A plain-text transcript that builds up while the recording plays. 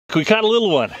We caught a little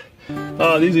one.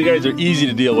 Oh, these guys are easy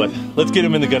to deal with. Let's get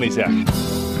them in the gunny sack.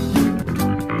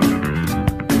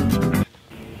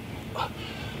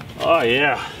 Oh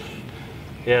yeah.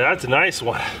 Yeah, that's a nice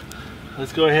one.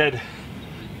 Let's go ahead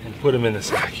and put him in the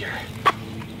sack here.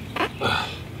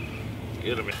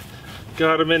 Get him in.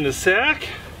 Got him in the sack.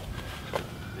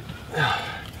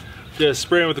 Just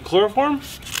spray him with the chloroform.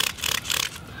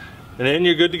 And then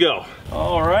you're good to go.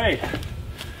 All right.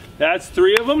 That's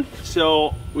 3 of them.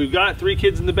 So we've got 3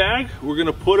 kids in the bag. We're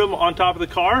gonna put them on top of the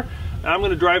car. And I'm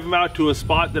gonna drive them out to a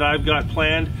spot that I've got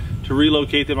planned to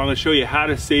relocate them. I'm gonna show you how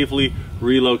to safely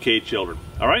relocate children.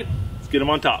 All right, let's get them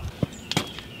on top.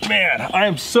 Man, I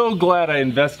am so glad I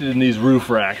invested in these roof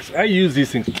racks. I use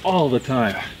these things all the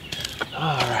time.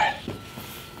 All right.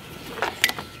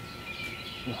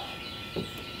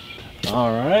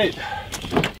 All right.